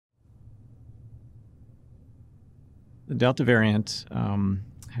The Delta variant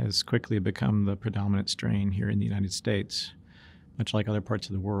has quickly become the predominant strain here in the United States, much like other parts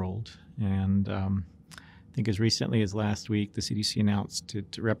of the world. And I think as recently as last week, the CDC announced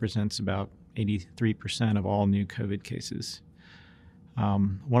it represents about 83% of all new COVID cases.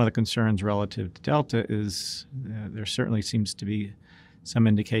 One of the concerns relative to Delta is there certainly seems to be some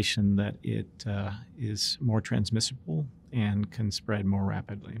indication that it is more transmissible and can spread more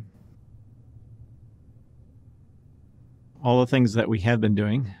rapidly. All the things that we have been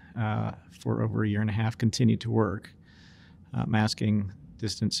doing for over a year and a half continue to work. Masking,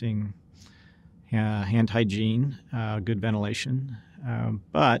 distancing, hand hygiene, good ventilation.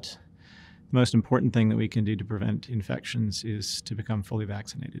 But the most important thing that we can do to prevent infections is to become fully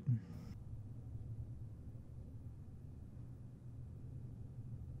vaccinated.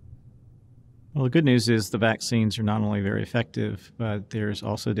 Well, the good news is the vaccines are not only very effective, but there's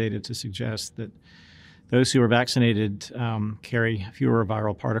also data to suggest that those who are vaccinated carry fewer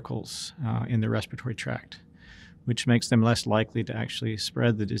viral particles in their respiratory tract, which makes them less likely to actually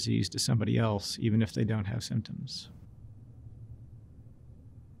spread the disease to somebody else, even if they don't have symptoms.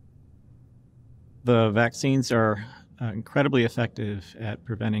 The vaccines are incredibly effective at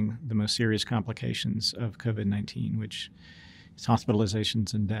preventing the most serious complications of COVID-19, which is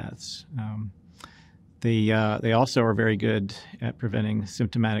hospitalizations and deaths. They also are very good at preventing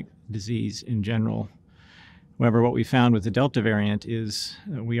symptomatic disease in general. However, what we found with the Delta variant is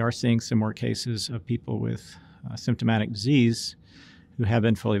we are seeing some more cases of people with symptomatic disease who have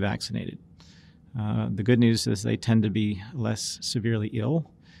been fully vaccinated. The good news is they tend to be less severely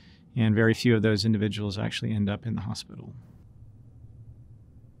ill, and very few of those individuals actually end up in the hospital.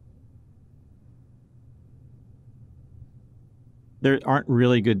 There aren't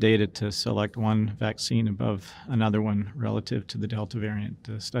really good data to select one vaccine above another one relative to the Delta variant.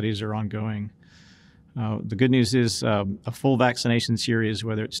 The studies are ongoing. The good news is a full vaccination series,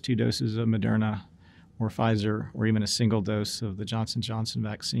 whether it's 2 doses of Moderna or Pfizer or even a single dose of the Johnson & Johnson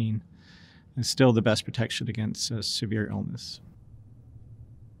vaccine, is still the best protection against severe illness.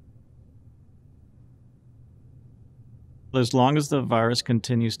 As long as the virus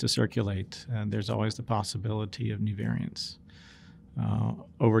continues to circulate, there's always the possibility of new variants.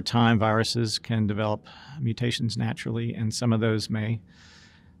 Over time, viruses can develop mutations naturally, and some of those may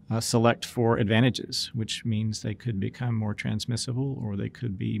select for advantages, which means they could become more transmissible or they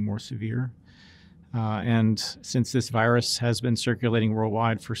could be more severe. And since this virus has been circulating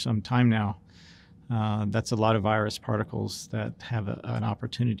worldwide for some time now, that's a lot of virus particles that have an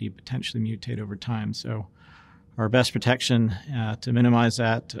opportunity to potentially mutate over time. So our best protection to minimize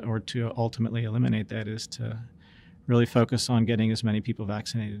that or to ultimately eliminate that is to really focus on getting as many people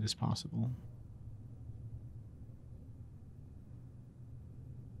vaccinated as possible.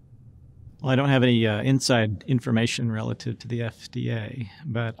 Well, I don't have any inside information relative to the FDA,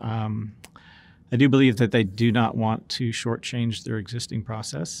 but I do believe that they do not want to shortchange their existing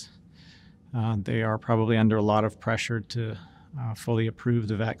process. They are probably under a lot of pressure to fully approve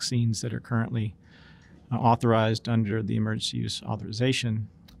the vaccines that are currently authorized under the emergency use authorization.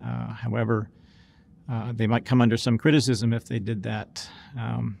 However, they might come under some criticism if they did that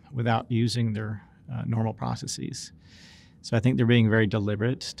without using their normal processes. So I think they're being very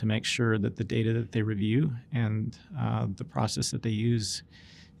deliberate to make sure that the data that they review and the process that they use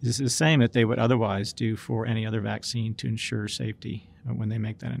is the same that they would otherwise do for any other vaccine to ensure safety when they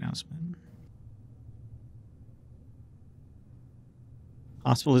make that announcement.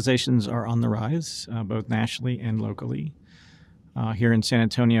 Hospitalizations are on the rise, both nationally and locally. Here in San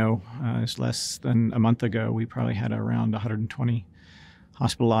Antonio, it's less than a month ago, we probably had around 120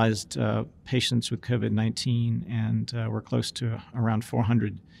 hospitalized patients with COVID-19, and we're close to around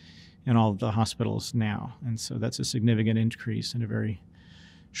 400 in all of the hospitals now. And so that's a significant increase in a very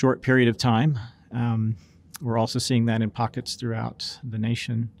short period of time. We're also seeing that in pockets throughout the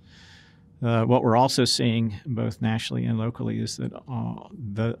nation. What we're also seeing both nationally and locally is that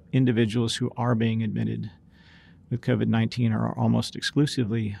the individuals who are being admitted with COVID-19 are almost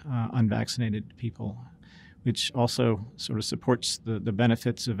exclusively unvaccinated people, which also sort of supports the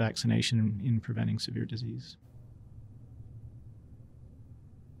benefits of vaccination in preventing severe disease.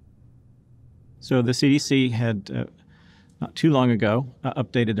 So the CDC had not too long ago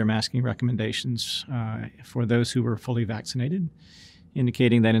updated their masking recommendations for those who were fully vaccinated,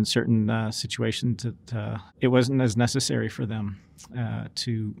 indicating that in certain situations that it wasn't as necessary for them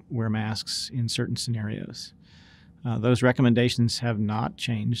to wear masks in certain scenarios. Those recommendations have not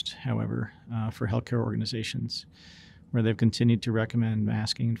changed, however, for healthcare organizations, where they've continued to recommend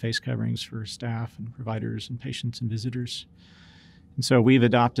masking and face coverings for staff and providers and patients and visitors. And so we've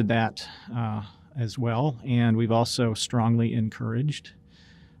adopted that as well. And we've also strongly encouraged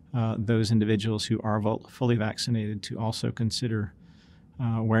those individuals who are fully vaccinated to also consider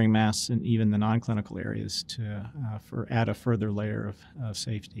wearing masks in even the non-clinical areas to add a further layer of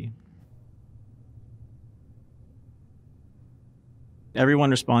safety.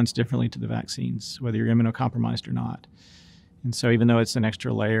 Everyone responds differently to the vaccines, whether you're immunocompromised or not. And so even though it's an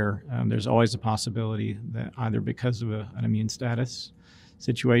extra layer, there's always a possibility that either because of an immune status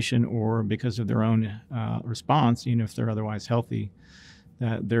situation or because of their own response, even if they're otherwise healthy,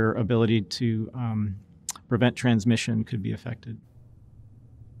 that their ability to prevent transmission could be affected.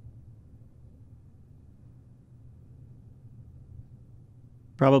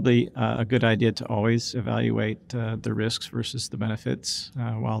 Probably a good idea to always evaluate the risks versus the benefits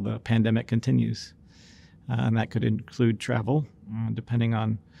while the pandemic continues. And that could include travel, depending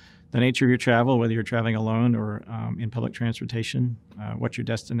on the nature of your travel, whether you're traveling alone or in public transportation, what your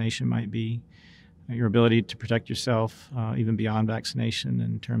destination might be, your ability to protect yourself even beyond vaccination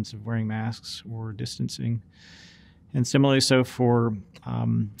in terms of wearing masks or distancing. And similarly so for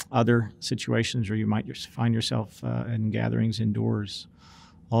other situations where you might find yourself in gatherings indoors.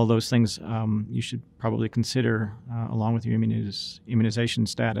 All those things you should probably consider along with your immunization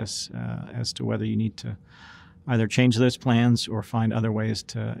status as to whether you need to either change those plans or find other ways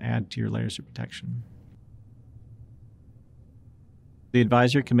to add to your layers of protection. The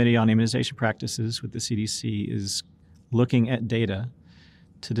Advisory Committee on Immunization Practices with the CDC is looking at data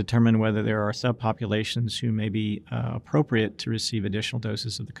to determine whether there are subpopulations who may be appropriate to receive additional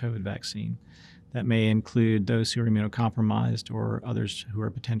doses of the COVID vaccine. That may include those who are immunocompromised or others who are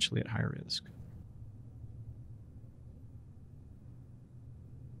potentially at higher risk.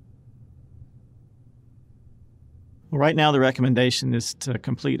 Well, right now the recommendation is to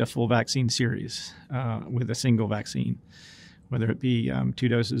complete a full vaccine series with a single vaccine, whether it be 2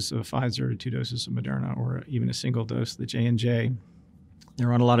 doses of Pfizer, 2 doses of Moderna, or even a single dose of the J&J. There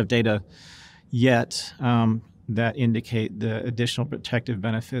aren't a lot of data yet that indicate the additional protective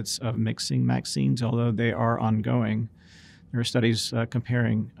benefits of mixing vaccines, although they are ongoing. There are studies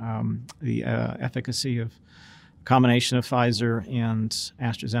comparing the efficacy of a combination of Pfizer and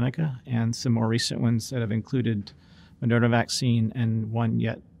AstraZeneca, and some more recent ones that have included Moderna vaccine and one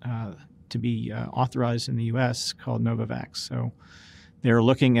yet to be authorized in the U.S. called Novavax. So they're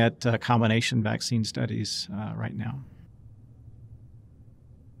looking at combination vaccine studies right now.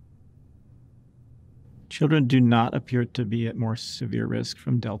 Children do not appear to be at more severe risk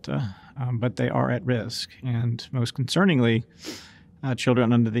from Delta, but they are at risk. And most concerningly,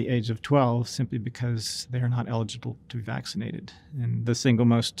 children under the age of 12, simply because they are not eligible to be vaccinated. And the single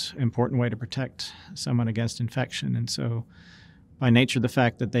most important way to protect someone against infection. And so by nature, the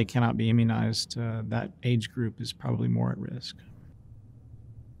fact that they cannot be immunized, that age group is probably more at risk.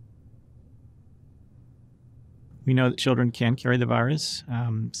 We know that children can carry the virus.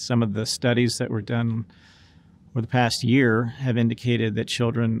 Some of the studies that were done over the past year have indicated that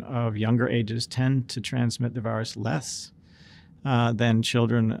children of younger ages tend to transmit the virus less than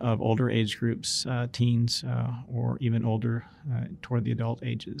children of older age groups, teens, or even older toward the adult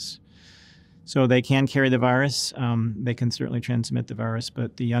ages. So they can carry the virus. They can certainly transmit the virus,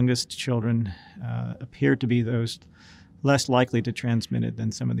 but the youngest children appear to be those less likely to transmit it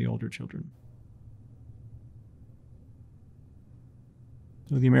than some of the older children.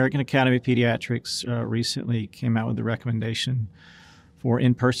 So the American Academy of Pediatrics recently came out with a recommendation for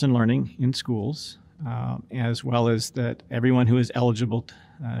in-person learning in schools, as well as that everyone who is eligible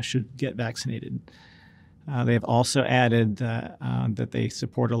should get vaccinated. They have also added that they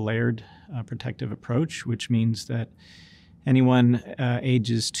support a layered protective approach, which means that anyone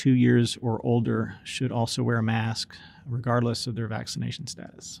ages 2 years or older should also wear a mask, regardless of their vaccination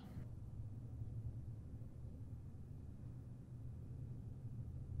status.